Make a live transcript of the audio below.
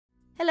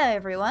Hello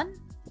everyone!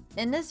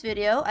 In this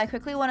video, I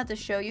quickly wanted to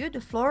show you the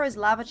Floor is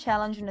Lava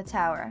challenge in the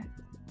tower.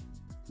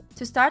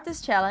 To start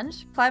this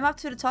challenge, climb up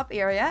to the top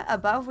area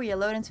above where you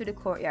load into the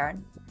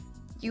courtyard.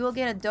 You will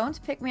get a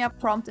 "Don't pick me up"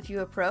 prompt if you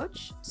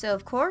approach, so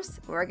of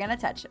course, we're gonna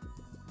touch it.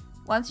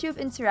 Once you've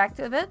interacted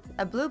with it,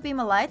 a blue beam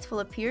of light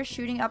will appear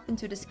shooting up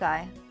into the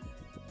sky.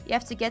 You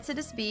have to get to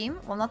this beam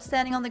while not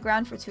standing on the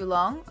ground for too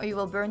long, or you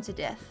will burn to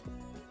death.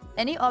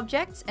 Any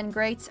objects and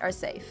grates are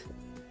safe.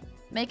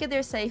 Make it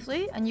there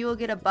safely and you will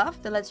get a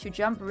buff that lets you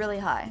jump really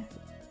high.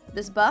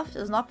 This buff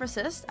does not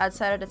persist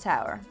outside of the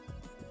tower.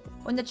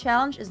 When the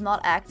challenge is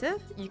not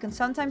active, you can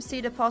sometimes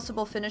see the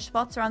possible finish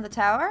spots around the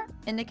tower,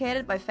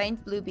 indicated by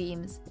faint blue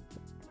beams.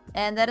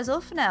 And that is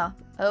all for now.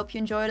 I hope you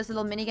enjoyed this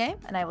little minigame,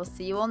 and I will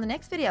see you all in the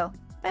next video.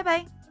 Bye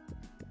bye!